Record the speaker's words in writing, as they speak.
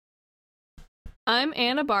I'm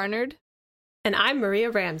Anna Barnard. And I'm Maria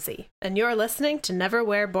Ramsey, and you're listening to Never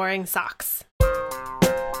Wear Boring Socks. Never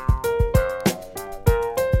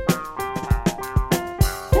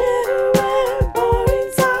wear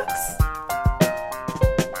boring socks.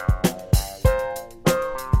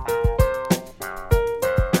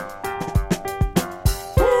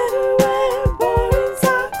 Never wear boring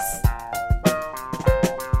socks.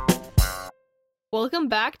 Welcome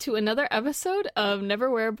back to another episode of Never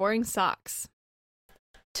Wear Boring Socks.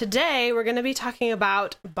 Today, we're going to be talking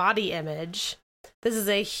about body image. This is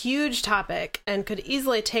a huge topic and could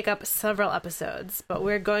easily take up several episodes, but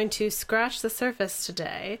we're going to scratch the surface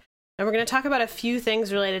today. And we're going to talk about a few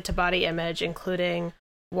things related to body image, including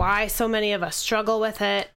why so many of us struggle with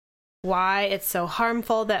it, why it's so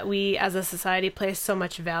harmful that we as a society place so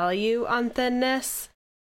much value on thinness,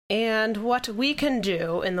 and what we can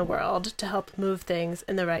do in the world to help move things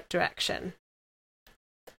in the right direction.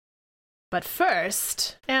 But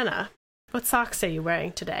first, Anna, what socks are you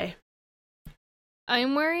wearing today?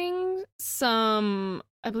 I'm wearing some,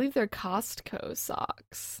 I believe they're Costco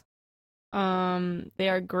socks. They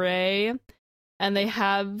are gray, and they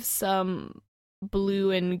have some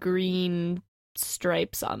blue and green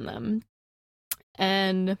stripes on them.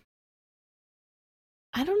 And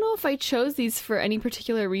I don't know if I chose these for any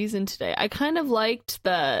particular reason today. I kind of liked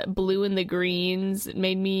the blue and the greens. It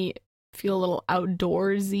made me feel a little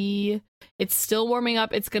outdoorsy. It's still warming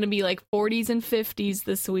up. It's going to be like 40s and 50s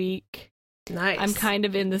this week. Nice. I'm kind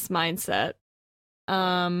of in this mindset.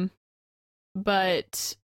 But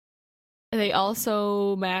they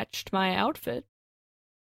also matched my outfit.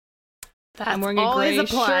 That's I'm wearing a always gray a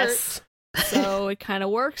plus. shirt, so it kind of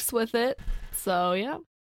works with it. So yeah,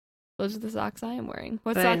 those are the socks I am wearing.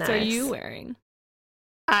 What Very socks are nice. you wearing?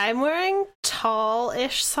 I'm wearing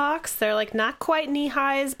tall-ish socks. They're like not quite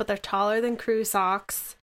knee-highs, but they're taller than crew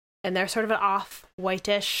socks. And they're sort of an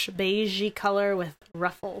off-whitish, beigey color with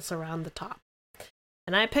ruffles around the top.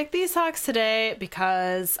 And I picked these socks today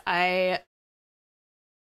because I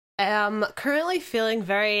am currently feeling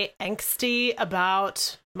very angsty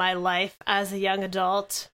about my life as a young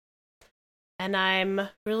adult. And I'm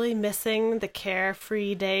really missing the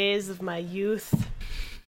carefree days of my youth.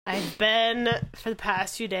 I've been, for the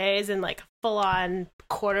past few days, in like full-on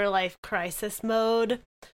quarter-life crisis mode.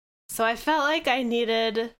 So I felt like I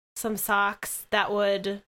needed some socks that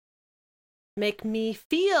would make me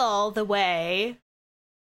feel the way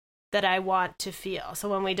that I want to feel. So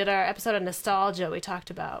when we did our episode on nostalgia, we talked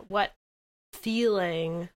about what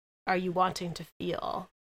feeling are you wanting to feel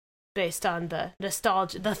based on the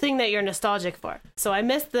nostalgia, the thing that you're nostalgic for. So I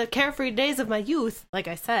missed the carefree days of my youth, like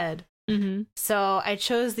I said. Mm-hmm. So I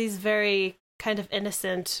chose these very kind of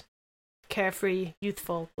innocent, carefree,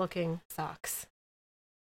 youthful looking socks.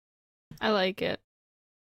 I like it.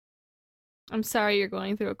 I'm sorry you're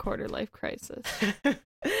going through a quarter life crisis.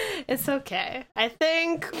 It's okay. I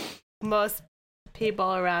think most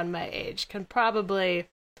people around my age can probably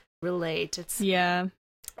relate. It's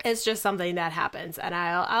just something that happens, and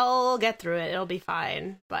I'll get through it. It'll be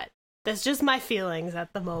fine. But that's just my feelings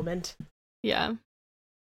at the moment. Yeah.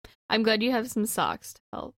 I'm glad you have some socks to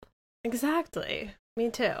help. Exactly. Me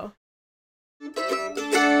too.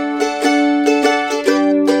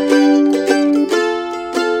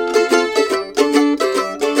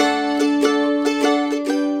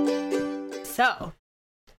 So,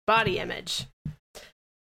 body image.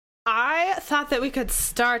 I thought that we could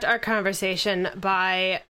start our conversation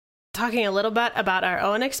by talking a little bit about our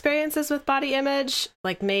own experiences with body image,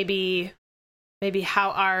 like maybe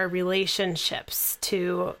how our relationships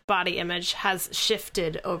to body image has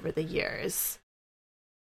shifted over the years.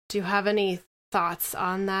 Do you have any thoughts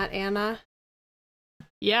on that, Anna?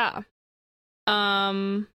 Yeah.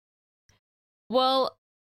 Well,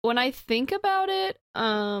 when I think about it,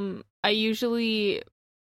 I usually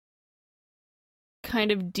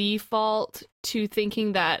kind of default to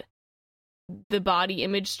thinking that the body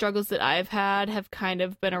image struggles that I've had have kind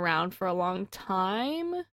of been around for a long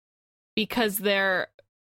time because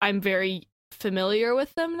I'm very familiar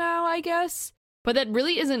with them now, I guess. But that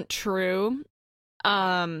really isn't true.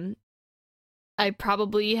 I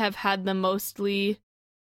probably have had them mostly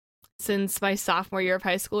since my sophomore year of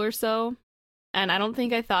high school or so. And I don't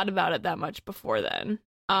think I thought about it that much before then.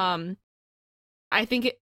 I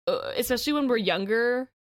think, especially when we're younger,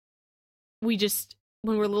 when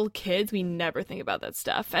we're little kids, we never think about that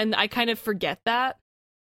stuff. And I kind of forget that.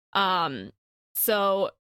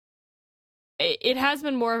 So it has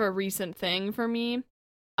been more of a recent thing for me.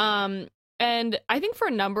 And I think for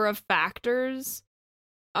a number of factors,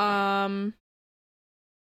 I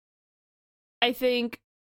think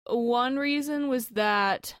one reason was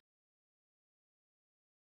that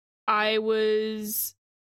I was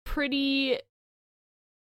pretty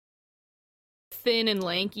thin and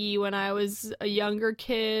lanky when I was a younger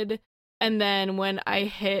kid, and then when I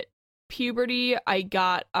hit puberty, I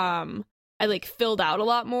got I like filled out a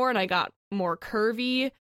lot more and I got more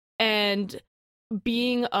curvy. And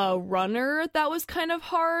being a runner, that was kind of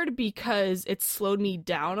hard because it slowed me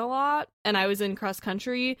down a lot, and I was in cross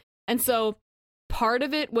country. And so part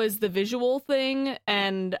of it was the visual thing,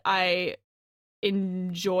 and I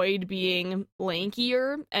enjoyed being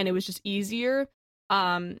lankier and it was just easier.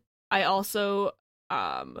 I also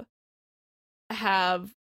have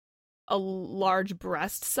a large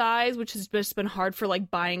breast size, which has just been hard for like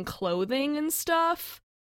buying clothing and stuff.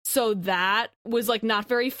 So that was like not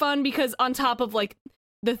very fun, because on top of like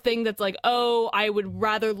the thing that's like, oh, I would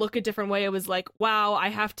rather look a different way, it was like, wow, I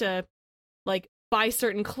have to like buy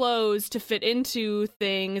certain clothes to fit into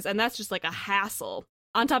things, and that's just like a hassle.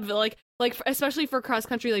 On top of it, like especially for cross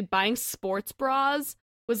country, like buying sports bras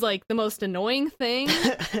was like the most annoying thing.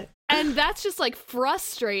 And that's just like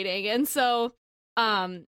frustrating. And so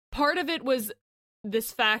part of it was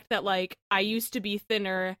this fact that like I used to be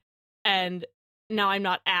thinner and now I'm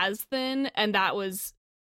not as thin, and that was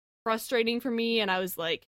frustrating for me. And I was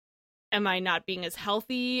like, am I not being as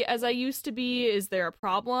healthy as I used to be? Is there a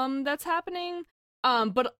problem that's happening?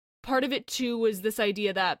 But part of it too was this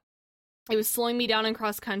idea that it was slowing me down in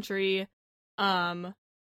cross country.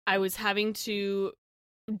 I was having to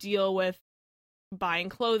deal with buying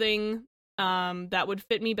clothing that would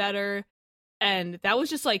fit me better, and that was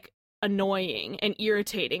just like annoying and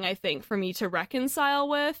irritating, I think, for me to reconcile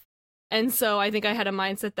with. And so I think I had a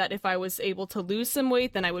mindset that if I was able to lose some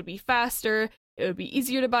weight, then I would be faster, it would be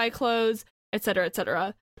easier to buy clothes, etc.,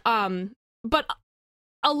 etc. But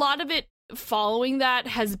a lot of it following that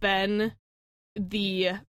has been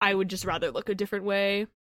the I would just rather look a different way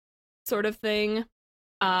sort of thing.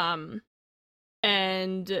 And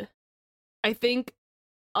I think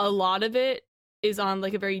a lot of it is on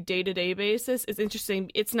like a very day-to-day basis. It's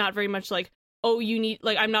interesting. It's not very much like, oh, you need,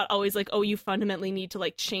 like, I'm not always like, oh, you fundamentally need to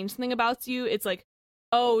like change something about you. It's like,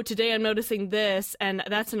 oh, today I'm noticing this and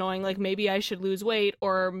that's annoying, like maybe I should lose weight,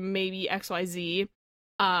 or maybe XYZ.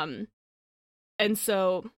 And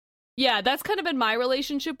so yeah, that's kind of been my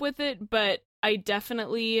relationship with it, but I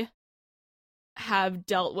definitely have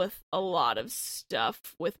dealt with a lot of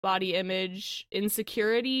stuff with body image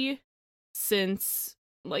insecurity since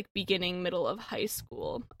like beginning, middle of high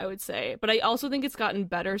school, I would say. But I also think it's gotten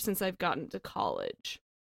better since I've gotten to college.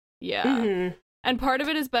 Yeah. Mm-hmm. And part of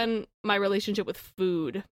it has been my relationship with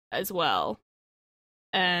food as well.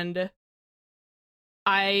 And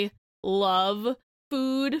I love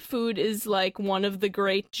food. Food is like one of the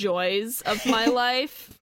great joys of my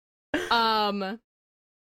life.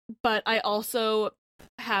 But I also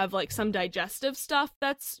have like some digestive stuff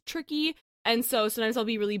that's tricky. And so sometimes I'll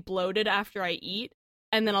be really bloated after I eat.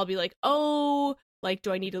 And then I'll be like, oh, like,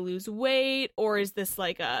 do I need to lose weight? Or is this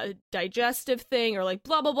like a digestive thing? Or like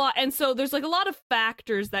blah, blah, blah. And so there's like a lot of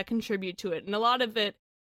factors that contribute to it. And a lot of it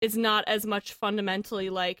is not as much fundamentally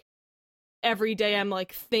like every day I'm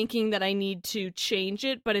like thinking that I need to change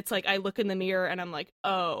it. But it's like I look in the mirror and I'm like,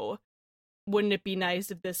 oh, wouldn't it be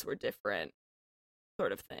nice if this were different?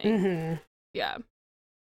 Sort of thing. Mm-hmm. Yeah.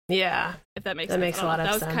 Yeah. If that makes sense. That makes a lot of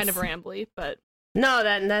sense. That was kind of rambly, but no,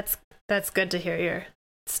 that's good to hear your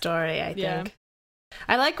story, I think. Yeah.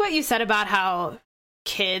 I like what you said about how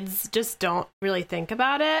kids just don't really think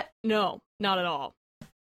about it. No, not at all.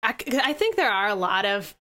 I think there are a lot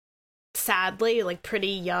of, sadly, like pretty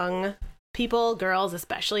young people, girls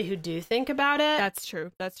especially, who do think about it. That's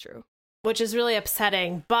true. That's true. Which is really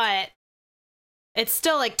upsetting, but it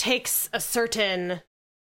still like takes a certain,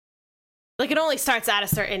 like it only starts at a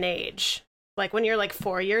certain age. Like when you're like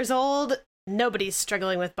 4 years old, nobody's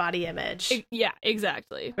struggling with body image. Yeah,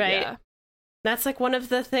 exactly. Right. Yeah. That's like one of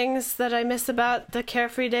the things that I miss about the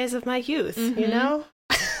carefree days of my youth, you know?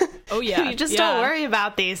 Oh, yeah. You just don't worry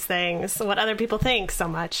about these things, what other people think so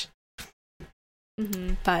much.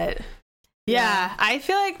 Mm-hmm. But yeah, I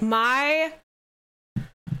feel like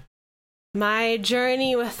my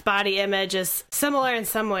journey with body image is similar in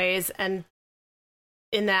some ways, and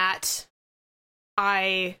in that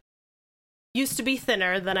I used to be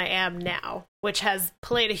thinner than I am now, which has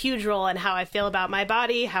played a huge role in how I feel about my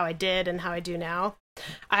body, how I did, and how I do now.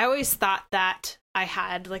 I always thought that I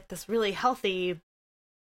had like this really healthy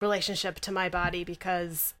relationship to my body,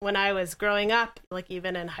 because when I was growing up, like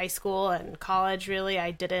even in high school and college, really,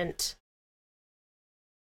 I didn't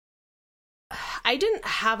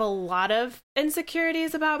have a lot of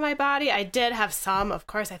insecurities about my body. I did have some, of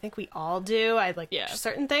course. I think we all do.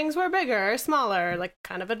 Certain things were bigger or smaller, like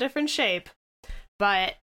kind of a different shape.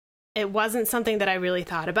 But it wasn't something that I really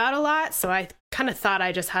thought about a lot. So I kind of thought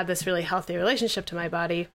I just had this really healthy relationship to my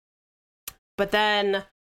body. But then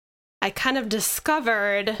I kind of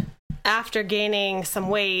discovered after gaining some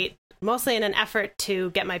weight, mostly in an effort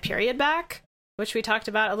to get my period back, which we talked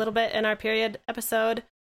about a little bit in our period episode,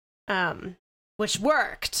 which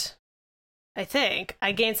worked. I think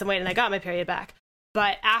I gained some weight and I got my period back.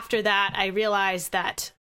 But after that, I realized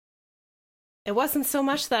that it wasn't so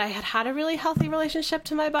much that I had had a really healthy relationship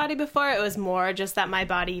to my body before. It was more just that my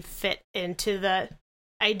body fit into the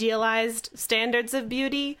idealized standards of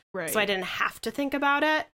beauty. Right. So I didn't have to think about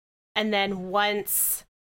it. And then once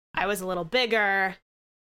I was a little bigger,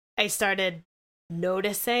 I started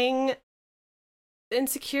noticing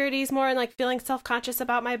insecurities more and like feeling self-conscious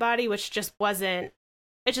about my body, which just wasn't,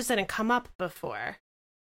 it just didn't come up before.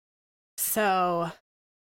 So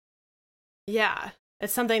yeah,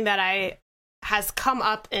 it's something that has come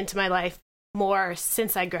up into my life more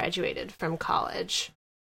since I graduated from college.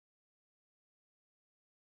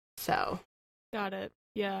 So got it.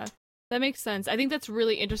 Yeah, that makes sense. I think that's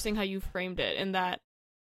really interesting how you framed it, in that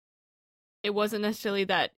it wasn't necessarily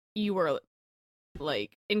that you were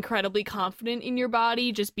like incredibly confident in your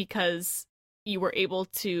body just because you were able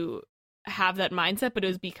to have that mindset, but it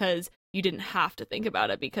was because you didn't have to think about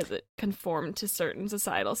it because it conformed to certain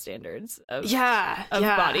societal standards of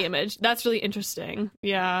body image. That's really interesting.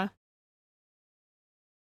 Yeah.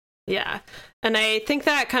 Yeah. And I think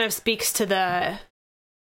that kind of speaks to the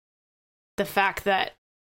fact that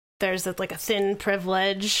there's like a thin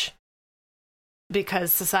privilege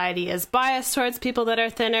because society is biased towards people that are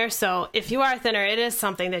thinner. So if you are thinner, it is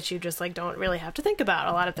something that you just like don't really have to think about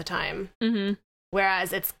a lot of the time. Mm-hmm.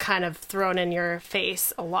 Whereas it's kind of thrown in your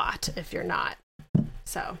face a lot if you're not.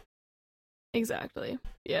 So. Exactly.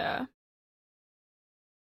 Yeah.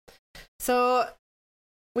 So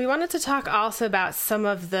we wanted to talk also about some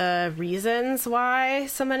of the reasons why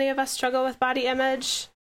so many of us struggle with body image.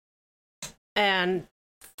 And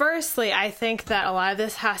firstly, I think that a lot of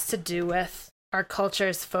this has to do with our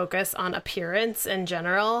culture's focus on appearance in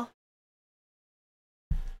general.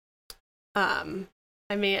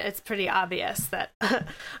 I mean, it's pretty obvious that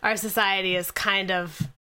our society is kind of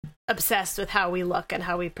obsessed with how we look and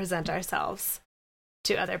how we present ourselves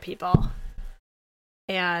to other people.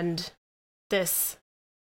 And this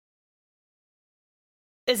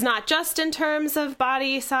is not just in terms of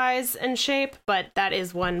body size and shape, but that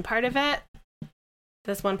is one part of it.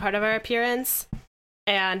 That's one part of our appearance.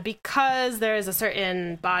 And because there is a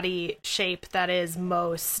certain body shape that is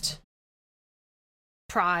most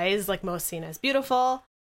prized, like most seen as beautiful,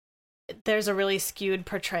 there's a really skewed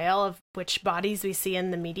portrayal of which bodies we see in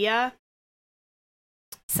the media.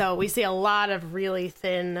 So we see a lot of really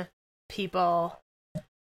thin people,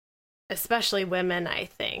 especially women, I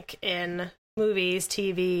think, in movies,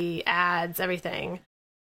 TV, ads, everything.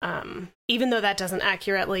 Even though that doesn't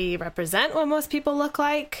accurately represent what most people look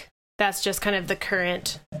like, that's just kind of the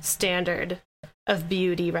current standard of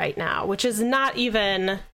beauty right now, which is not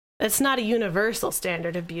even, it's not a universal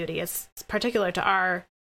standard of beauty. It's particular to our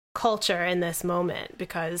culture in this moment,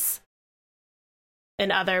 because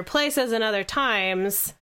in other places and other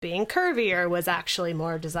times, being curvier was actually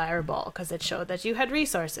more desirable because it showed that you had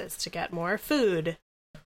resources to get more food.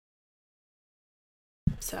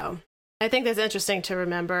 So I think that's interesting to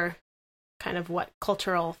remember kind of what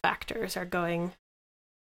cultural factors are going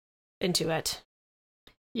into it.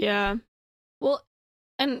 Yeah. Well,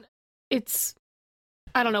 and it's,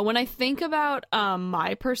 I don't know, when I think about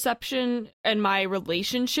my perception and my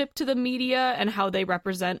relationship to the media and how they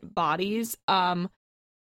represent bodies, I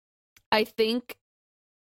think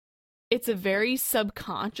it's a very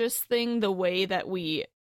subconscious thing, the way that we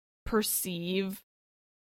perceive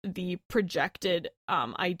the projected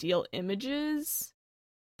ideal images.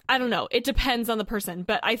 I don't know, it depends on the person,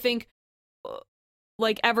 but I think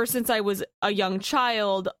like ever since I was a young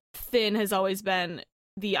child, thin has always been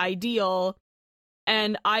the ideal,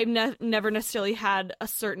 and I've never necessarily had a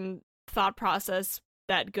certain thought process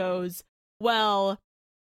that goes, well,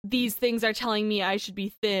 these things are telling me I should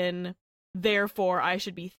be thin, therefore I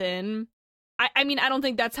should be thin. I mean, I don't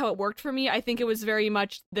think that's how it worked for me. I think it was very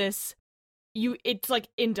much this, it's like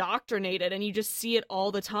indoctrinated and you just see it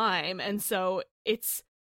all the time, and so it's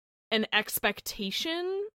an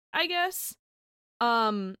expectation, I guess.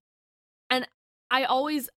 And I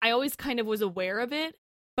always kind of was aware of it,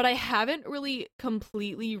 but I haven't really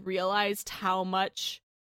completely realized how much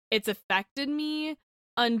it's affected me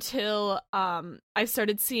until I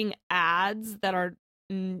started seeing ads that are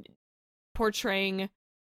portraying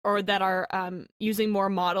or that are using more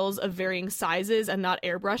models of varying sizes and not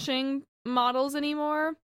airbrushing models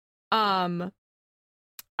anymore.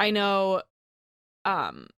 I I know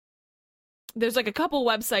there's like a couple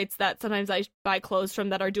websites that sometimes I buy clothes from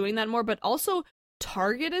that are doing that more, but also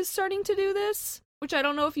Target is starting to do this, which I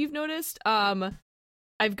don't know if you've noticed.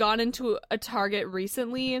 I've gone into a Target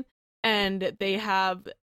recently and they have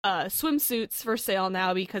swimsuits for sale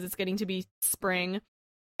now because it's getting to be spring,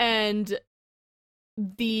 and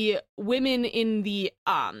the women in the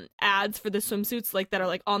ads for the swimsuits, like that are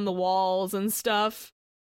like on the walls and stuff,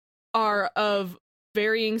 are of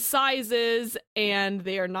varying sizes, and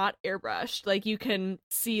they are not airbrushed. Like, you can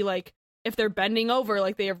see, like, if they're bending over,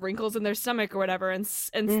 like they have wrinkles in their stomach or whatever, and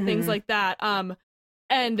things like that.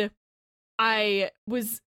 And I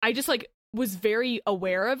just like was very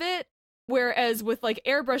aware of it. Whereas with like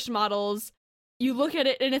airbrushed models, you look at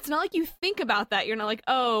it and it's not like you think about that. You're not like,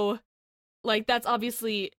 oh, like that's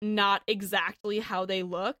obviously not exactly how they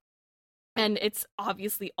look, and it's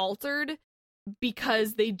obviously altered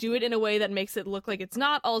because they do it in a way that makes it look like it's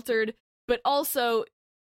not altered, but also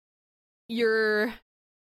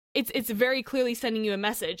it's very clearly sending you a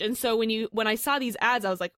message. And so when I saw these ads,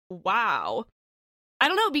 I was like, wow. I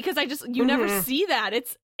don't know, because you never see that.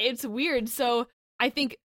 It's weird. So I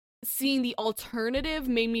think seeing the alternative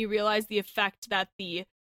made me realize the effect that the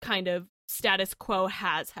kind of status quo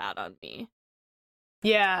has had on me.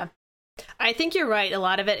 Yeah. I think you're right. A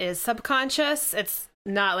lot of it is subconscious. It's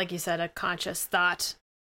not, like you said, a conscious thought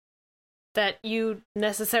that you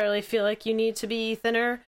necessarily feel like you need to be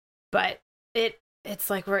thinner, but it's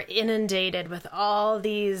like we're inundated with all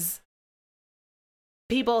these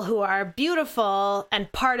people who are beautiful,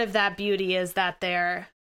 and part of that beauty is that they're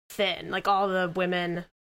thin. Like, all the women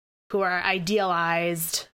who are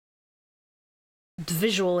idealized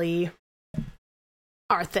visually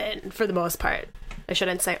are thin for the most part. I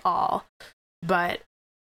shouldn't say all, but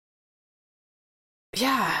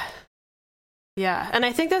yeah. And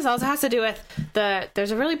I think this also has to do with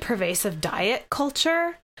there's a really pervasive diet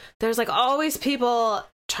culture. There's like always people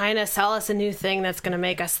trying to sell us a new thing that's going to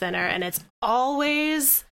make us thinner, and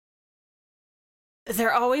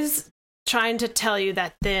they're always trying to tell you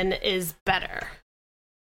that thin is better,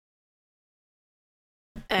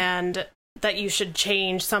 and that you should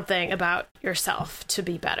change something about yourself to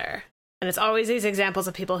be better. And it's always these examples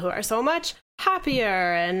of people who are so much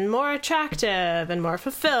happier and more attractive and more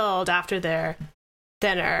fulfilled after they're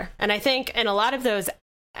thinner. And I think in a lot of those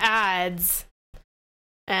ads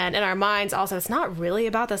and in our minds also, it's not really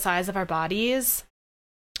about the size of our bodies.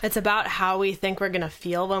 It's about how we think we're going to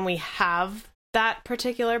feel when we have that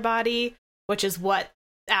particular body, which is what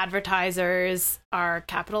advertisers are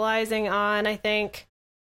capitalizing on, I think.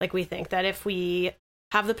 Like, we think that if we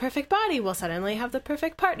have the perfect body, we'll suddenly have the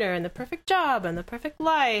perfect partner and the perfect job and the perfect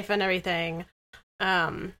life and everything.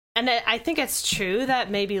 And I think it's true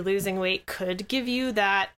that maybe losing weight could give you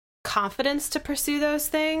that confidence to pursue those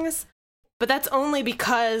things. But that's only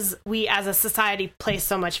because we as a society place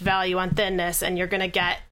so much value on thinness, and you're going to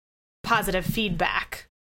get positive feedback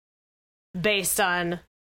based on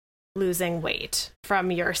losing weight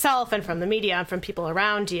from yourself and from the media and from people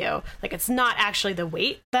around you. Like, it's not actually the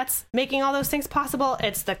weight that's making all those things possible.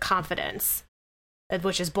 It's the confidence,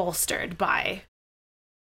 which is bolstered by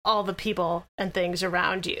all the people and things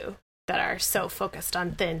around you that are so focused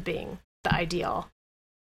on thin being the ideal.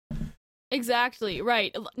 Exactly,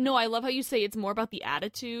 right. No, I love how you say it's more about the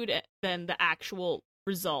attitude than the actual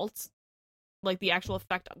results, like the actual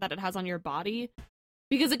effect that it has on your body.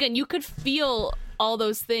 Because again, you could feel all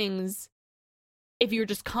those things if you're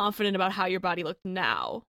just confident about how your body looked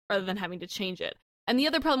now, rather than having to change it. And the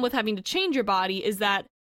other problem with having to change your body is that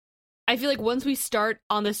I feel like once we start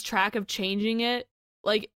on this track of changing it,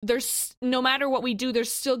 like, there's, no matter what we do,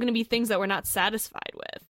 there's still going to be things that we're not satisfied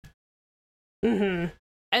with. Mm-hmm.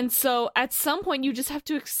 And so at some point you just have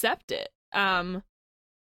to accept it.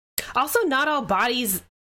 Also, not all bodies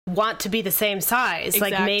want to be the same size.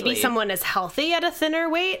 Exactly. Like, maybe someone is healthy at a thinner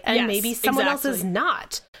weight, and maybe someone else is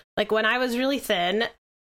not. Like, when I was really thin,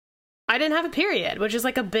 I didn't have a period, which is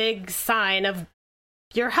like a big sign of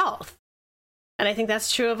your health. And I think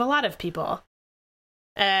that's true of a lot of people.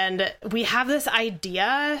 And we have this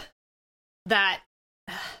idea that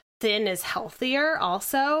thin is healthier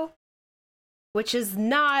also, which is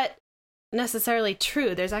not necessarily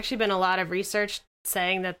true. There's actually been a lot of research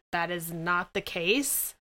saying that that is not the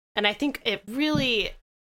case. And I think it really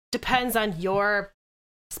depends on your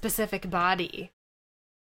specific body.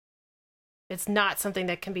 It's not something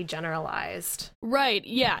that can be generalized. Right,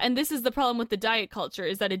 yeah. And this is the problem with the diet culture,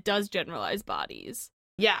 is that it does generalize bodies.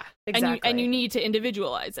 Yeah, exactly. And you need to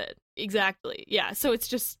individualize it. Exactly. Yeah, so it's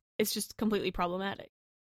just completely problematic.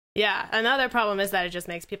 Yeah, another problem is that it just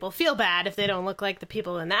makes people feel bad if they don't look like the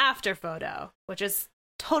people in the after photo, which is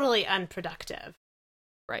totally unproductive.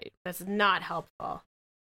 Right. That's not helpful.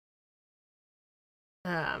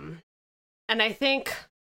 And I think,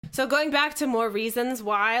 so going back to more reasons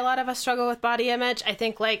why a lot of us struggle with body image, I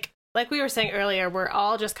think like we were saying earlier, we're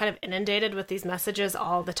all just kind of inundated with these messages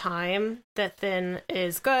all the time that thin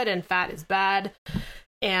is good and fat is bad.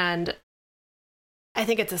 And I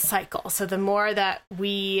think it's a cycle. So the more that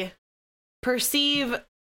we perceive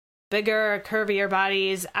bigger, curvier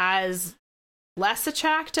bodies as less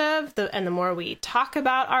attractive, and the more we talk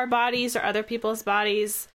about our bodies or other people's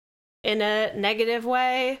bodies in a negative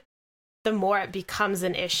way, the more it becomes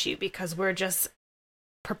an issue, because we're just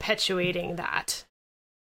perpetuating that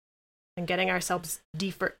and getting ourselves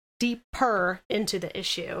deeper into the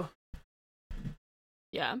issue.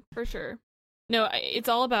 Yeah, for sure. No, it's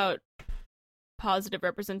all about positive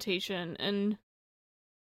representation, and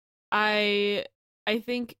I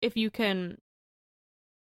think if you can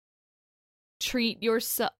treat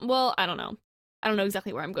yourself, well, I don't know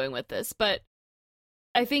exactly where I'm going with this, but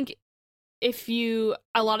I think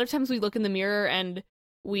a lot of times we look in the mirror and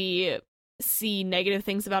we see negative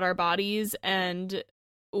things about our bodies and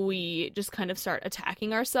we just kind of start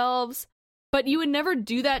attacking ourselves, but you would never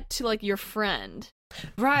do that to like your friend,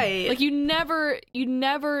 right? Like you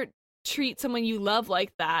never treat someone you love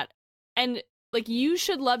like that. And like, you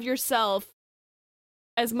should love yourself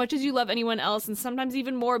as much as you love anyone else, and sometimes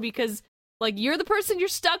even more, because like, you're the person you're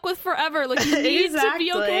stuck with forever. Like, you need exactly.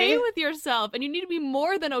 to be okay with yourself, and you need to be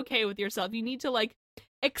more than okay with yourself. You need to like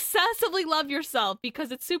excessively love yourself,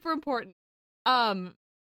 because it's super important.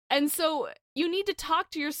 And so you need to talk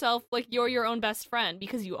to yourself like you're your own best friend,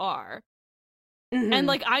 because you are. Mm-hmm. And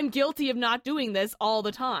like, I'm guilty of not doing this all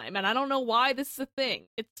the time, and I don't know why this is a thing.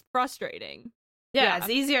 It's frustrating. Yeah, it's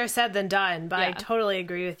easier said than done, but I totally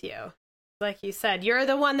agree with you. Like you said, you're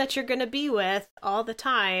the one that you're going to be with all the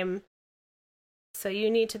time, so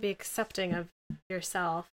you need to be accepting of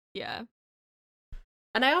yourself. Yeah.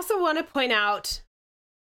 And I also want to point out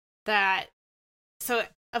that, so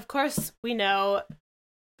of course we know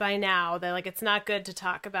by now that like, it's not good to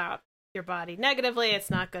talk about your body negatively. It's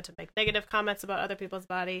not good to make negative comments about other people's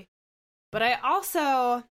body. But I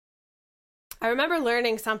remember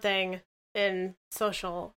learning something in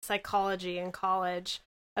social psychology in college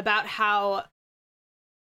about how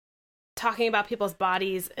talking about people's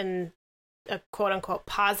bodies in a quote unquote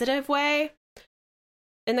positive way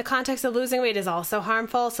in the context of losing weight is also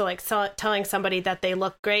harmful. So like, telling somebody that they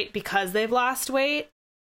look great because they've lost weight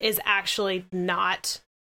is actually not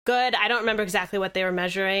good. I don't remember exactly what they were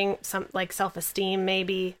measuring, some like self-esteem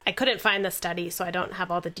maybe. I couldn't find the study, so I don't have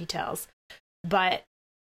all the details. But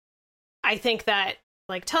I think that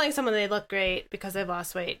like, telling someone they look great because they've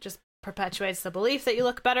lost weight just perpetuates the belief that you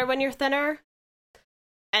look better when you're thinner.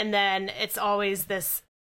 And then it's always this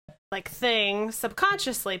like thing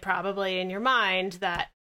subconsciously probably in your mind that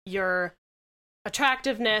your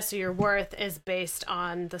attractiveness or your worth is based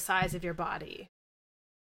on the size of your body,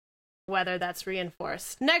 whether that's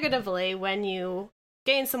reinforced negatively when you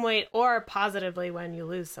gain some weight or positively when you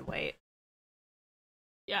lose some weight.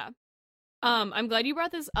 Yeah. I'm glad you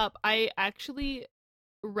brought this up. I actually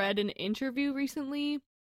read an interview recently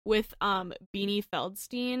with Beanie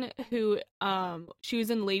Feldstein, who she was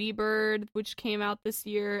in Lady Bird, which came out this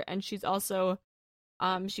year, and she's also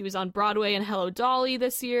she was on Broadway in Hello Dolly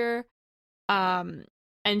this year. And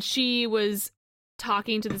she was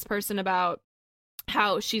talking to this person about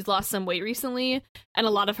how she's lost some weight recently, and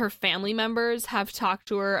a lot of her family members have talked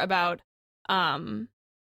to her about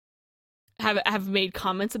have made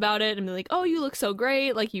comments about it and been like, oh, you look so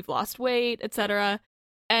great, like you've lost weight, etc.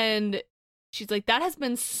 And she's like, that has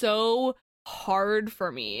been so hard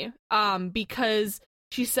for me, because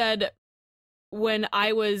she said when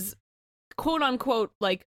I was quote unquote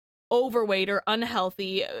like overweight or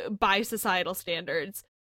unhealthy by societal standards,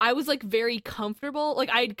 I was like very comfortable. Like,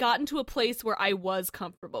 I had gotten to a place where I was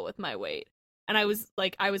comfortable with my weight, and I was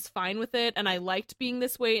fine with it, and I liked being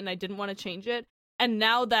this weight, and I didn't want to change it. And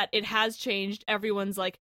now that it has changed, everyone's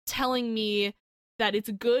like telling me that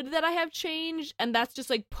it's good that I have changed, and that's just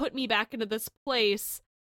like put me back into this place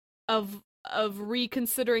of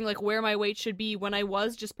reconsidering like where my weight should be when I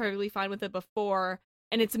was just perfectly fine with it before,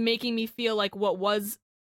 and it's making me feel like what was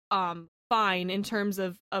fine in terms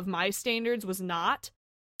of my standards was not.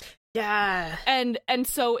 Yeah. And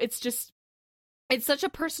so it's such a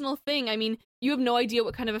personal thing. I mean, you have no idea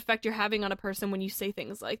what kind of effect you're having on a person when you say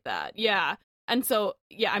things like that. Yeah. And so,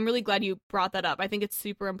 yeah, I'm really glad you brought that up. I think it's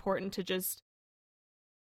super important to just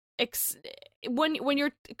when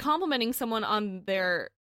you're complimenting someone on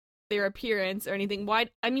their appearance or anything, why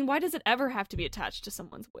does it ever have to be attached to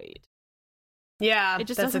someone's weight? Yeah, it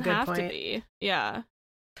just that's doesn't a good have point. to be. Yeah.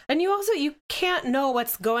 And you can't know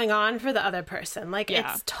what's going on for the other person. Like,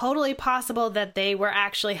 it's totally possible that they were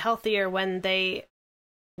actually healthier when they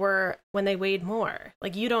weighed more.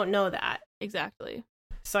 Like, you don't know that. Exactly.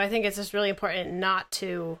 So I think it's just really important not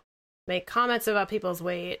to make comments about people's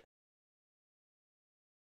weight.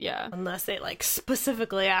 Yeah. Unless they, like,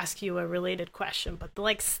 specifically ask you a related question. But,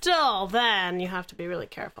 like, still, then you have to be really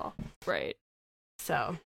careful. Right.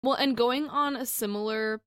 So. Well, and going on a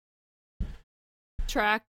similar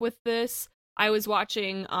track with this, I was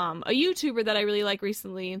watching a YouTuber that I really like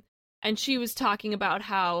recently, and she was talking about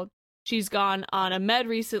how she's gone on a med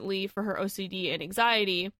recently for her OCD and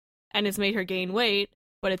anxiety, and it's made her gain weight,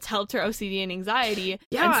 but it's helped her OCD and anxiety.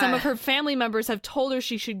 Yeah. And some of her family members have told her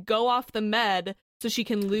she should go off the med so she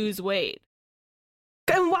can lose weight.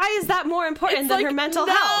 And why is that more important than her mental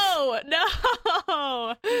health?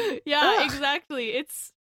 No. Yeah, exactly.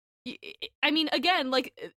 It's, I mean, again,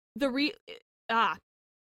 like,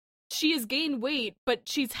 she has gained weight, but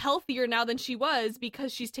she's healthier now than she was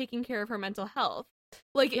because she's taking care of her mental health.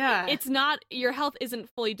 Like, it's not, your health isn't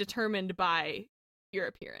fully determined by your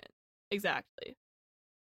appearance. Exactly.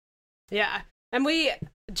 Yeah. And we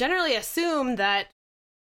generally assume that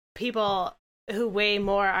people who weigh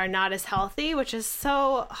more are not as healthy, which is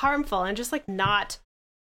so harmful and just, like, not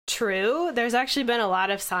true. There's actually been a lot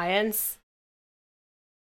of science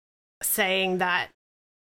saying that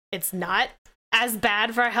it's not as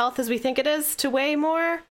bad for our health as we think it is to weigh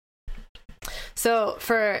more. So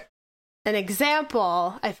for an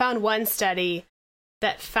example, I found one study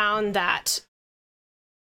that found that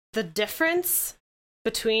the difference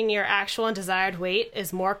between your actual and desired weight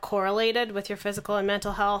is more correlated with your physical and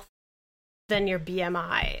mental health than your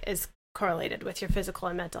BMI is correlated with your physical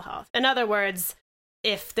and mental health. In other words,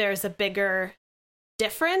 if there's a bigger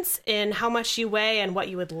difference in how much you weigh and what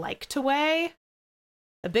you would like to weigh,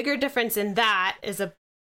 a bigger difference in that is a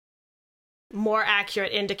more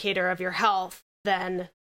accurate indicator of your health than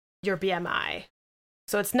your BMI.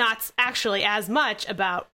 So it's not actually as much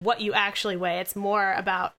about what you actually weigh. It's more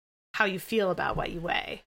about how you feel about what you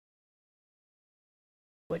weigh.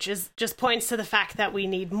 Which is just points to the fact that we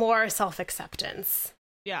need more self-acceptance.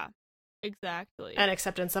 Yeah, exactly. And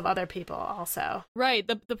acceptance of other people also. Right.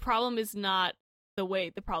 The problem is not the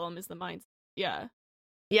weight. The problem is the mindset. Yeah.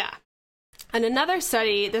 Yeah. And another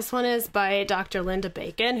study, this one is by Dr. Linda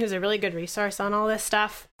Bacon, who's a really good resource on all this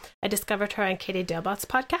stuff. I discovered her on Katie Dalebout's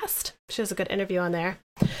podcast. She has a good interview on there.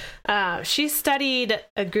 She studied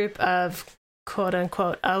a group of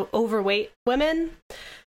quote-unquote overweight women.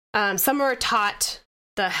 Some were taught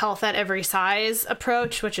the health at every size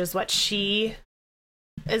approach, which is what she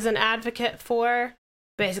is an advocate for,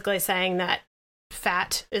 basically saying that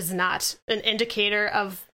fat is not an indicator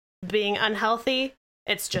of being unhealthy.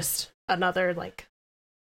 It's just another, like,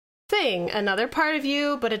 thing, another part of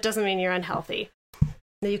you, but it doesn't mean you're unhealthy.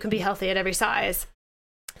 You can be healthy at every size.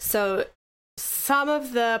 So some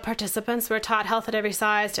of the participants were taught health at every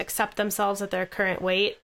size to accept themselves at their current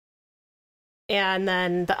weight. And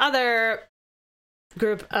then the other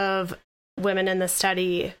group of women in the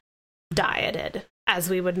study dieted, as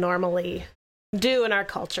we would normally do in our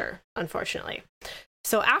culture, unfortunately.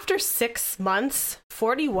 So after 6 months,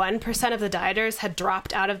 41% of the dieters had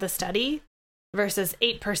dropped out of the study versus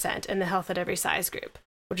 8% in the health at every size group,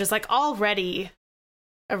 which is, like, already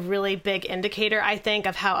a really big indicator, I think,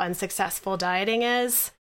 of how unsuccessful dieting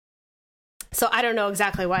is. So I don't know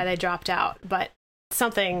exactly why they dropped out, but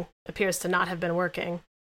something appears to not have been working.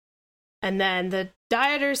 And then the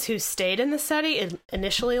dieters who stayed in the study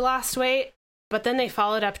initially lost weight, but then they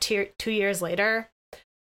followed up 2 years later.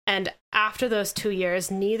 And after those 2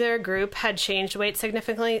 years, neither group had changed weight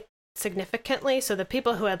significantly. So the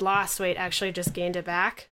people who had lost weight actually just gained it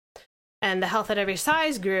back. And the health at every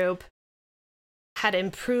size group had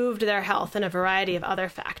improved their health in a variety of other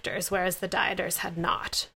factors, whereas the dieters had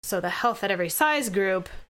not. So the health at every size group,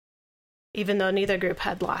 even though neither group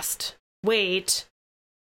had lost weight,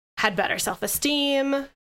 had better self-esteem,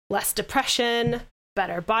 less depression,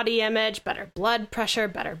 better body image, better blood pressure,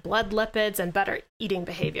 better blood lipids, and better eating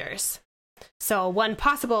behaviors. So one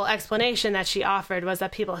possible explanation that she offered was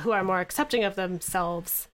that people who are more accepting of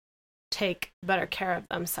themselves take better care of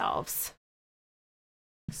themselves.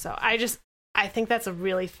 So I think that's a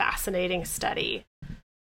really fascinating study.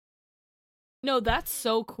 No, that's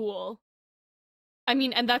so cool. I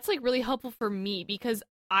mean, and that's, like, really helpful for me because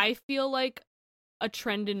I feel like a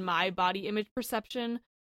trend in my body image perception,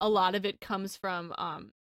 a lot of it comes from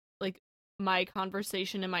like my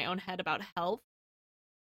conversation in my own head about health.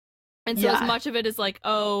 And so as much of it is like,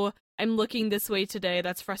 oh, I'm looking this way today,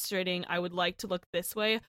 that's frustrating, I would like to look this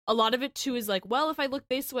way. A lot of it too is like, well, if I look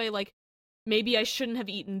this way, like, maybe I shouldn't have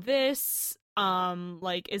eaten this.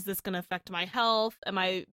 Like, is this going to affect my health? Am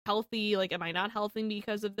I healthy? Like, am I not healthy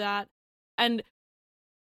because of that? And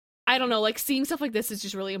I don't know, like, seeing stuff like this is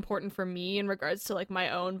just really important for me in regards to, like, my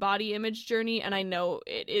own body image journey, and I know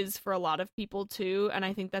it is for a lot of people too, and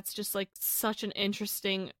I think that's just, like, such an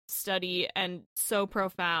interesting study and so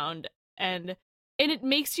profound, and it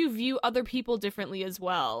makes you view other people differently as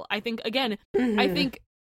well. I think, again, I think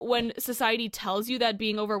when society tells you that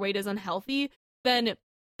being overweight is unhealthy, then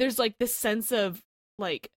there's, like, this sense of,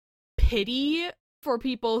 like, pity for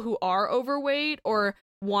people who are overweight, or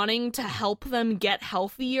wanting to help them get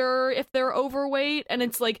healthier if they're overweight, and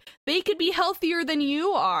it's like, they could be healthier than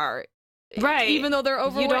you are, right? Even though they're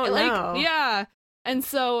overweight. You don't like, know. Yeah. And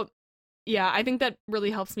so, yeah, I think that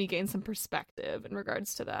really helps me gain some perspective in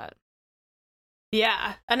regards to that.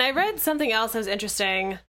 Yeah. And I read something else that was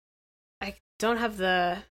interesting. I don't have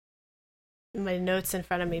my notes in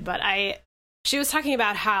front of me, but she was talking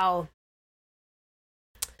about how,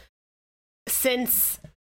 since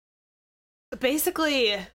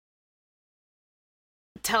basically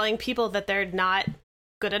telling people that they're not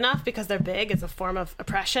good enough because they're big is a form of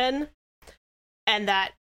oppression, and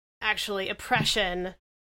that actually oppression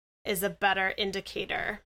is a better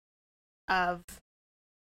indicator of,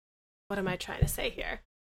 what am I trying to say here?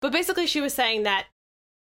 But basically she was saying that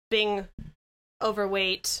being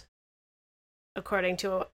overweight, according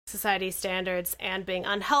to society standards, and being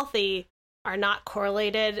unhealthy are not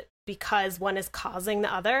correlated, because one is causing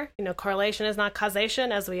the other. You know, correlation is not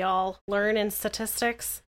causation, as we all learn in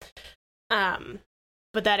statistics. But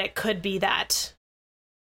that it could be that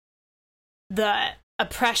the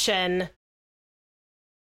oppression,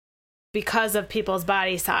 because of people's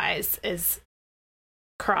body size, is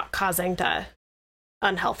causing the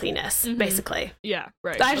unhealthiness, basically. Yeah,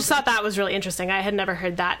 right. I just thought that was really interesting. I had never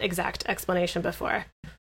heard that exact explanation before.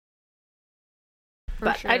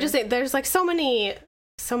 But sure. I just think there's, like, so many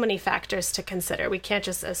factors to consider. We can't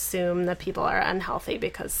just assume that people are unhealthy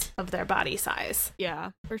because of their body size.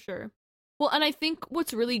 Yeah, for sure. Well, and I think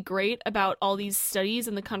what's really great about all these studies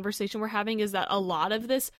and the conversation we're having is that a lot of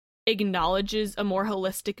this acknowledges a more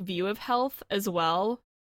holistic view of health as well.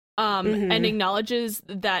 And acknowledges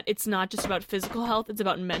that it's not just about physical health, it's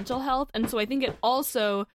about mental health. And so I think it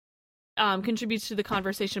also contributes to the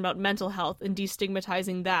conversation about mental health and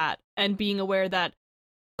destigmatizing that, and being aware that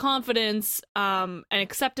confidence and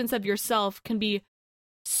acceptance of yourself can be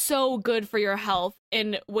so good for your health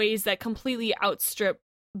in ways that completely outstrip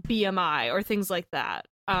BMI or things like that.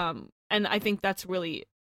 And I think that's a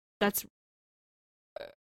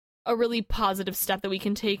really positive step that we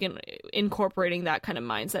can take in incorporating that kind of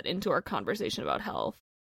mindset into our conversation about health.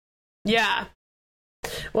 Yeah.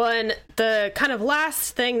 Well, and the kind of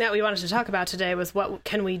last thing that we wanted to talk about today was, what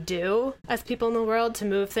can we do as people in the world to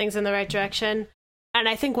move things in the right direction? And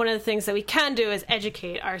I think one of the things that we can do is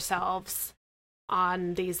educate ourselves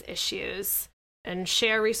on these issues and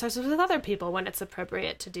share resources with other people when it's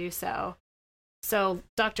appropriate to do so. So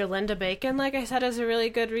Dr. Linda Bacon, like I said, is a really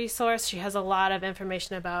good resource. She has a lot of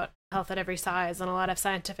information about health at every size and a lot of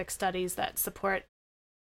scientific studies that support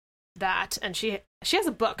that. And she has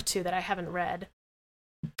a book, too, that I haven't read.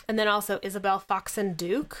 And then also Isabel Foxen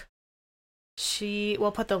Duke.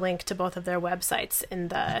 We'll put the link to both of their websites in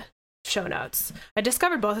the show notes. I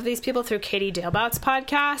discovered both of these people through Katie Dalebout's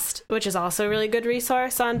podcast, which is also a really good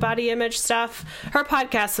resource on body image stuff. Her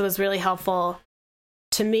podcast was really helpful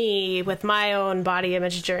to me with my own body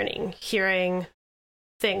image journey, hearing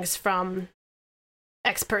things from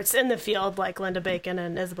experts in the field like Linda Bacon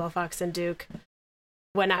and Isabel Foxen Duke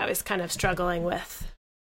when I was kind of struggling with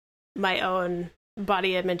my own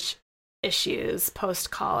body image issues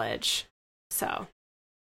post-college. So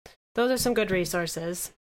those are some good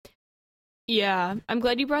resources. Yeah, I'm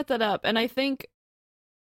glad you brought that up. And I think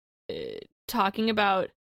talking about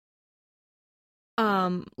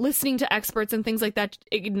listening to experts and things like that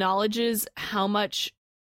acknowledges how much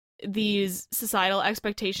these societal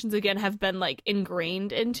expectations, again, have been, like,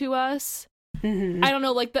 ingrained into us. I don't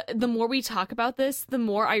know, like, the more we talk about this, the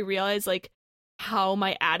more I realize, like, how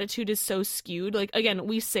my attitude is so skewed. Like, again,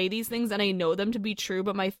 we say these things and I know them to be true,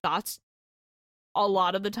 but my thoughts a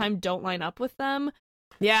lot of the time don't line up with them.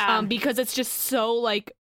 Yeah. Because it's just so,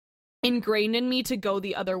 like, ingrained in me to go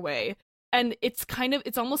the other way. And it's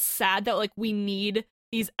almost sad that, like, we need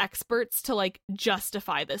these experts to, like,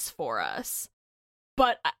 justify this for us.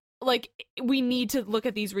 But, like, we need to look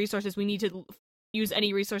at these resources. We need to use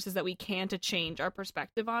any resources that we can to change our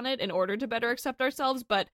perspective on it in order to better accept ourselves.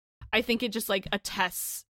 But I think it just, like,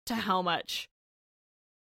 attests to how much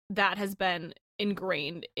that has been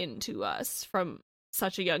ingrained into us from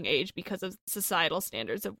such a young age because of societal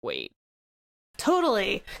standards of weight.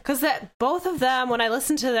 Totally. Because that both of them, when I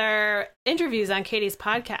listened to their interviews on Katie's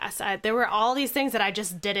podcast, there were all these things that I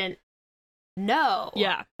just didn't know.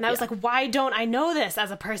 Yeah. And I was like, why don't I know this as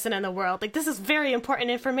a person in the world? Like, this is very important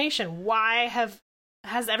information. Why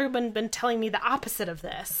has everyone been telling me the opposite of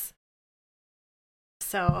this?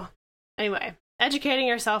 So, anyway, educating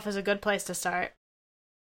yourself is a good place to start.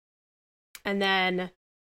 And then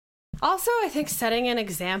also, I think setting an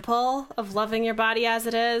example of loving your body as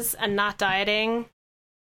it is and not dieting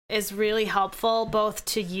is really helpful both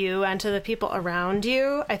to you and to the people around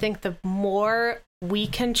you. I think the more we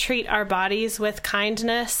can treat our bodies with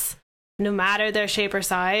kindness, no matter their shape or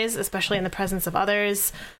size, especially in the presence of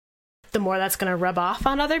others, the more that's going to rub off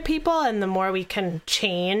on other people and the more we can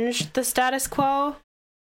change the status quo.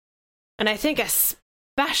 And I think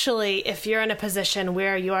especially if you're in a position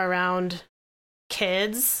where you're around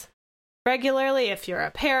kids regularly, if you're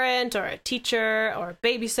a parent or a teacher or a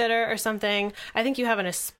babysitter or something, I think you have an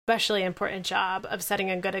especially important job of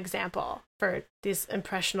setting a good example for these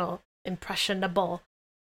impressionable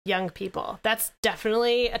young people. That's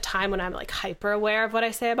definitely a time when I'm like hyper aware of what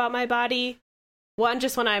I say about my body. One,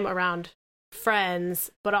 just when I'm around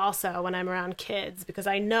friends, but also when I'm around kids, because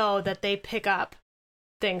I know that they pick up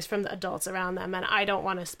things from the adults around them, and I don't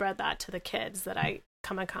want to spread that to the kids that I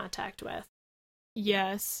come in contact with.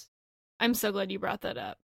 Yes. I'm so glad you brought that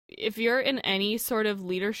up. If you're in any sort of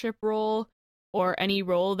leadership role or any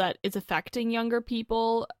role that is affecting younger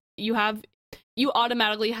people, you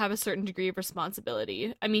automatically have a certain degree of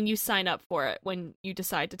responsibility. I mean, you sign up for it when you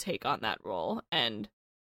decide to take on that role. And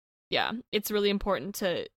yeah, it's really important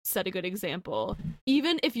to set a good example.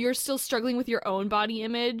 Even if you're still struggling with your own body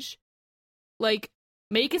image, like,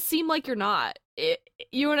 make it seem like you're not.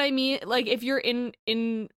 You know what I mean? Like, if you're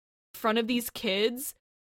in front of these kids,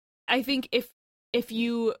 I think if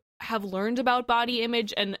you have learned about body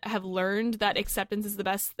image and have learned that acceptance is the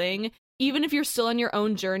best thing, even if you're still on your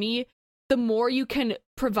own journey, the more you can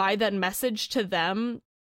provide that message to them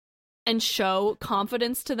and show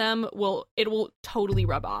confidence to them, it will totally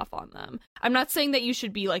rub off on them. I'm not saying that you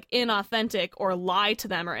should be like inauthentic or lie to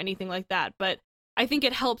them or anything like that, but I think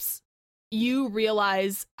it helps you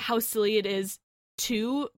realize how silly it is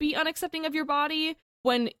to be unaccepting of your body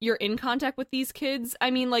when you're in contact with these kids.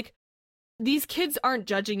 I mean, like, these kids aren't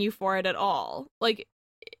judging you for it at all. Like,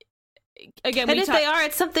 again, and if they are,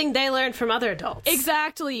 it's something they learned from other adults.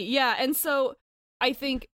 Exactly, yeah. And so I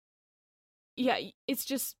think, yeah, it's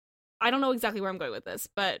just, I don't know exactly where I'm going with this,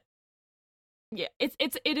 but yeah, it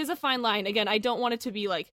is a fine line. Again, I don't want it to be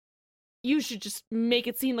like, you should just make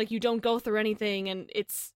it seem like you don't go through anything and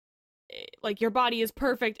it's like your body is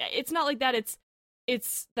perfect. It's not like that.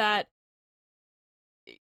 It's that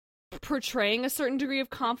portraying a certain degree of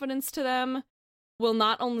confidence to them will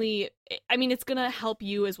not only, I mean, it's going to help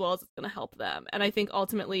you as well as it's going to help them. And I think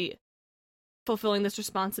ultimately fulfilling this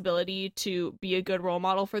responsibility to be a good role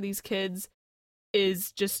model for these kids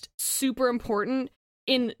is just super important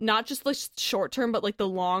in not just the short term, but like the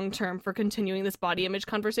long term for continuing this body image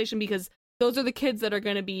conversation, because those are the kids that are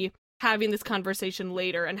going to be having this conversation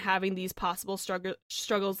later and having these possible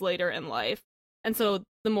struggles later in life. And so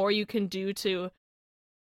the more you can do to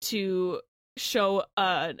show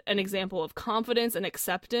an example of confidence and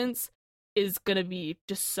acceptance is going to be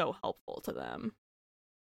just so helpful to them.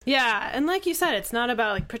 Yeah, and like you said, it's not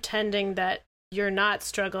about like pretending that you're not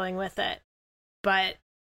struggling with it, but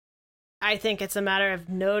I think it's a matter of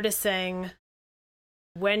noticing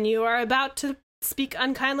when you are about to speak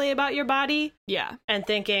unkindly about your body. Yeah. And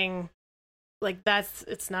thinking like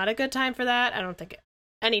it's not a good time for that. I don't think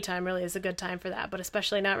any time really is a good time for that, but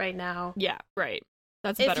especially not right now. Yeah, right.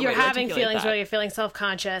 That's a better if you're way to having feelings that. where you're feeling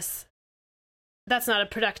self-conscious, that's not a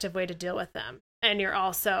productive way to deal with them. And you're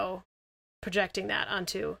also projecting that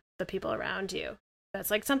onto the people around you. That's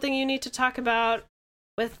like something you need to talk about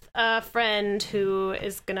with a friend who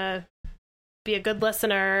is gonna be a good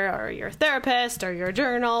listener, or your therapist or your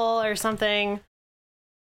journal or something.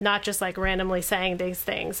 Not just like randomly saying these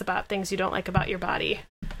things about things you don't like about your body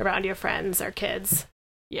around your friends or kids.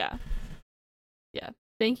 Yeah. Yeah.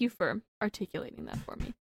 Thank you for articulating that for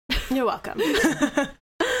me. You're welcome.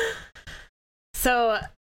 So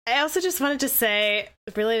I also just wanted to say,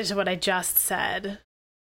 related to what I just said,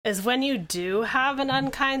 is when you do have an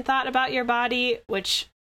unkind thought about your body, which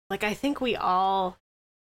like I think we all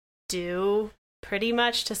do pretty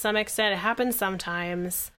much to some extent, it happens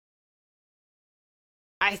sometimes.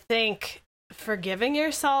 I think forgiving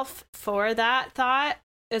yourself for that thought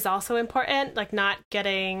is also important, like not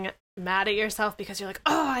getting mad at yourself because you're like,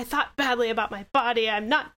 oh, I thought badly about my body, I'm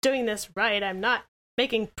not doing this right, I'm not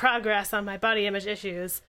making progress on my body image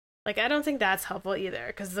issues. Like, I don't think that's helpful either,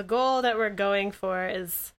 because the goal that we're going for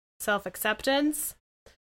is self-acceptance.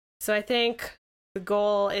 So I think the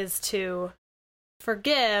goal is to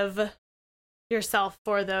forgive yourself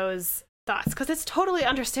for those thoughts, because it's totally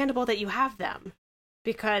understandable that you have them,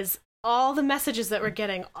 because all the messages that we're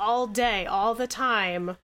getting all day, all the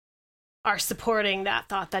time, are supporting that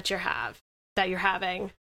thought that you're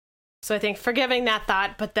having. So I think forgiving that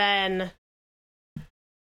thought, but then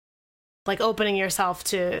like opening yourself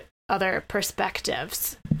to other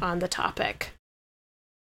perspectives on the topic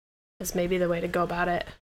is maybe the way to go about it.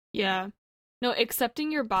 Yeah. No,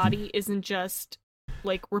 accepting your body isn't just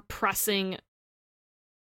like repressing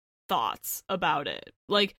thoughts about it.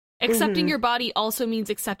 Like, accepting your body also means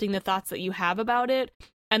accepting the thoughts that you have about it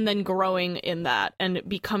and then growing in that and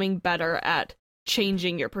becoming better at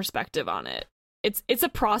changing your perspective on it. It's a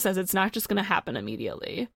process. It's not just going to happen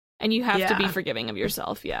immediately. And you have to be forgiving of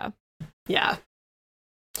yourself. Yeah. Yeah.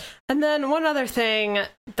 And then one other thing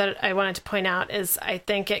that I wanted to point out is I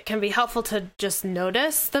think it can be helpful to just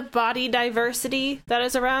notice the body diversity that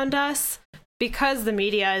is around us, because the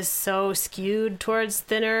media is so skewed towards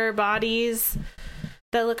thinner bodies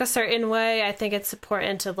that look a certain way. I think it's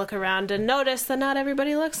important to look around and notice that not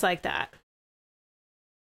everybody looks like that.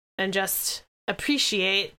 And just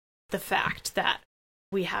appreciate the fact that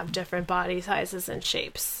we have different body sizes and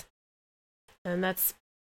shapes. And that's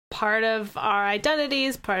part of our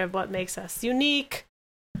identities, part of what makes us unique.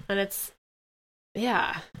 And it's,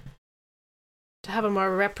 to have a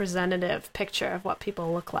more representative picture of what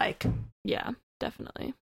people look like. Yeah,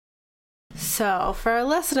 definitely. So, for our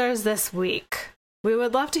listeners this week, we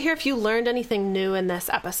would love to hear if you learned anything new in this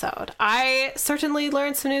episode. I certainly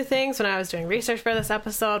learned some new things when I was doing research for this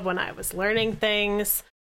episode, when I was learning things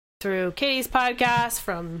through Katie's podcast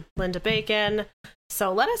from Linda Bacon.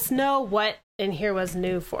 So let us know what in here was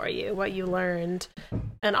new for you, what you learned.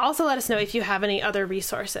 And also let us know if you have any other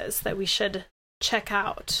resources that we should check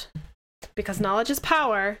out. Because knowledge is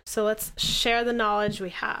power, so let's share the knowledge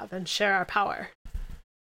we have and share our power.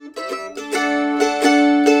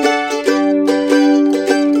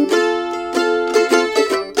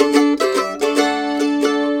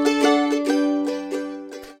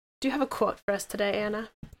 Do you have a quote for us today, Anna?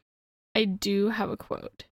 I do have a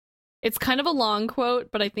quote. It's kind of a long quote,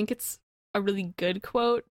 but I think it's a really good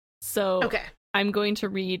quote. So okay. I'm going to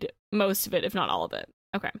read most of it, if not all of it.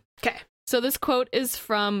 Okay. Okay. So this quote is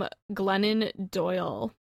from Glennon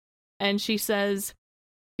Doyle, and she says,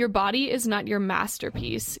 "Your body is not your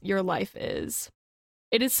masterpiece, your life is.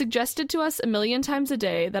 It is suggested to us a million times a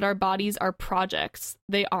day that our bodies are projects.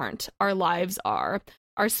 They aren't. Our lives are.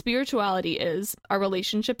 Our spirituality is. Our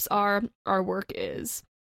relationships are. Our work is.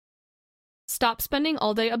 Stop spending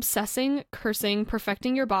all day obsessing, cursing,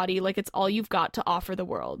 perfecting your body like it's all you've got to offer the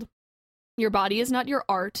world. Your body is not your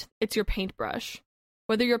art, it's your paintbrush.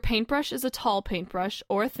 Whether your paintbrush is a tall paintbrush,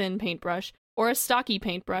 or a thin paintbrush, or a stocky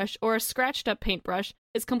paintbrush, or a scratched-up paintbrush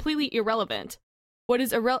is completely irrelevant. What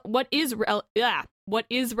is relevant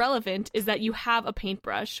is that you have a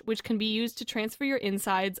paintbrush, which can be used to transfer your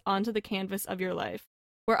insides onto the canvas of your life,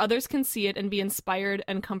 where others can see it and be inspired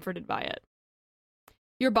and comforted by it.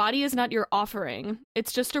 Your body is not your offering.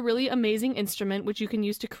 It's just a really amazing instrument which you can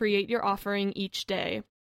use to create your offering each day.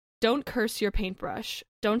 Don't curse your paintbrush.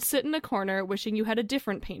 Don't sit in a corner wishing you had a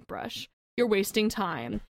different paintbrush. You're wasting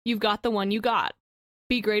time. You've got the one you got.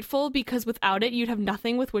 Be grateful, because without it, you'd have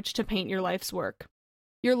nothing with which to paint your life's work.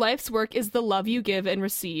 Your life's work is the love you give and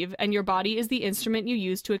receive, and your body is the instrument you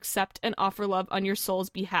use to accept and offer love on your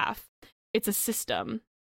soul's behalf. It's a system.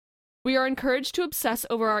 We are encouraged to obsess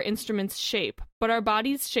over our instrument's shape, but our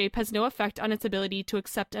body's shape has no effect on its ability to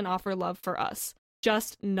accept and offer love for us.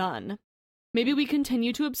 Just none. Maybe we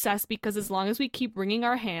continue to obsess because as long as we keep wringing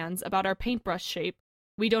our hands about our paintbrush shape,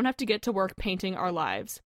 we don't have to get to work painting our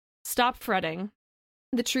lives. Stop fretting.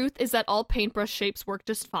 The truth is that all paintbrush shapes work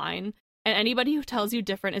just fine, and anybody who tells you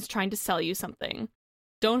different is trying to sell you something.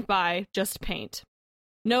 Don't buy, just paint.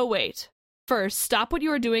 No, wait. First, stop what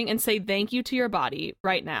you are doing and say thank you to your body,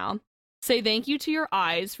 right now. Say thank you to your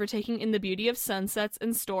eyes for taking in the beauty of sunsets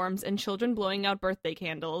and storms and children blowing out birthday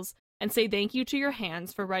candles, and say thank you to your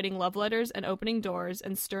hands for writing love letters and opening doors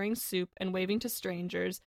and stirring soup and waving to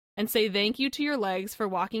strangers, and say thank you to your legs for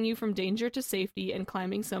walking you from danger to safety and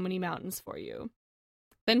climbing so many mountains for you.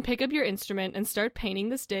 Then pick up your instrument and start painting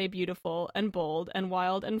this day beautiful and bold and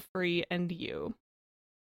wild and free and you."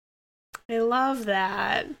 I love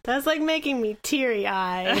that. That's like making me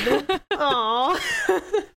teary-eyed. Aww.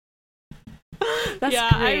 That's yeah,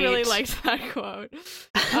 great. I really liked that quote.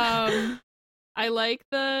 I like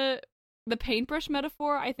the paintbrush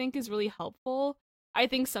metaphor. I think is really helpful I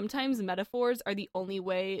think sometimes metaphors are the only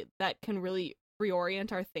way that can really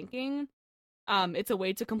reorient our thinking. It's a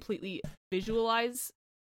way to completely visualize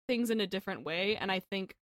things in a different way, and I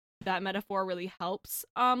think that metaphor really helps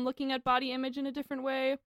looking at body image in a different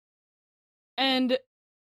way. And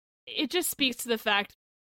it just speaks to the fact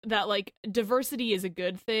that, like, diversity is a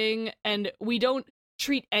good thing, and we don't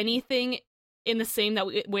treat anything in the same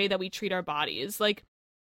way that we treat our bodies. Like,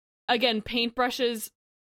 again, paintbrushes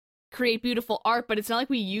create beautiful art, but it's not like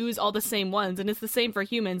we use all the same ones, and it's the same for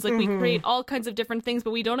humans. Like, we create all kinds of different things,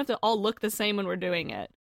 but we don't have to all look the same when we're doing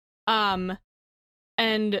it. And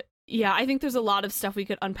yeah, I think there's a lot of stuff we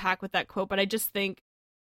could unpack with that quote, but I just think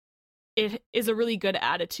it is a really good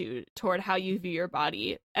attitude toward how you view your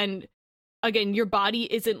body. And again, your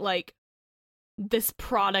body isn't like this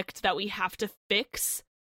product that we have to fix.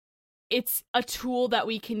 It's a tool that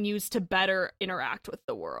we can use to better interact with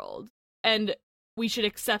the world. And we should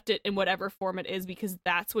accept it in whatever form it is, because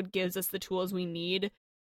that's what gives us the tools we need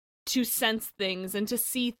to sense things and to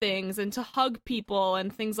see things and to hug people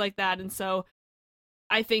and things like that. And so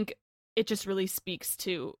I think it just really speaks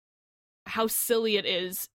to how silly it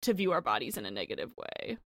is to view our bodies in a negative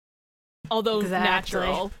way. Although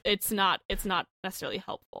natural, it's not necessarily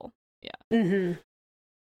helpful. Yeah.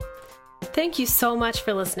 Thank you so much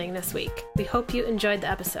for listening this week. We hope you enjoyed the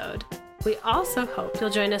episode. We also hope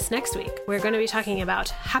you'll join us next week. We're going to be talking about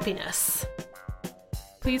happiness.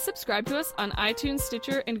 Please subscribe to us on iTunes,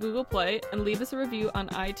 Stitcher, and Google Play, and leave us a review on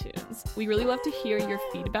iTunes. We really love to hear your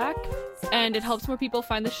feedback, and it helps more people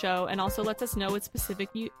find the show, and also lets us know what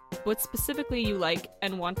specifically you like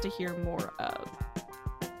and want to hear more of.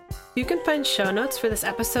 You can find show notes for this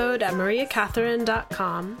episode at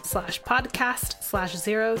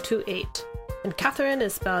mariacatherine.com/podcast/028. And Catherine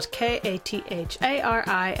is spelled Katharine.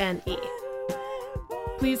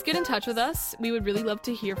 Please get in touch with us. We would really love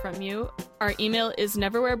to hear from you. Our email is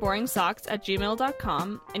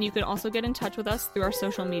neverwearboringsocks@gmail.com, and you can also get in touch with us through our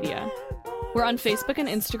social media. We're on Facebook and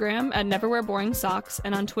Instagram at neverwearboringsocks,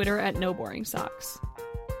 and on Twitter at noboring_socks.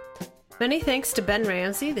 Many thanks to Ben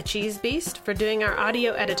Ramsey, the Cheese Beast, for doing our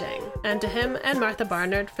audio editing, and to him and Martha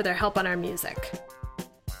Barnard for their help on our music.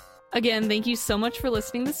 Again, thank you so much for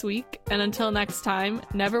listening this week, and until next time,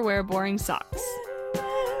 never wear boring socks.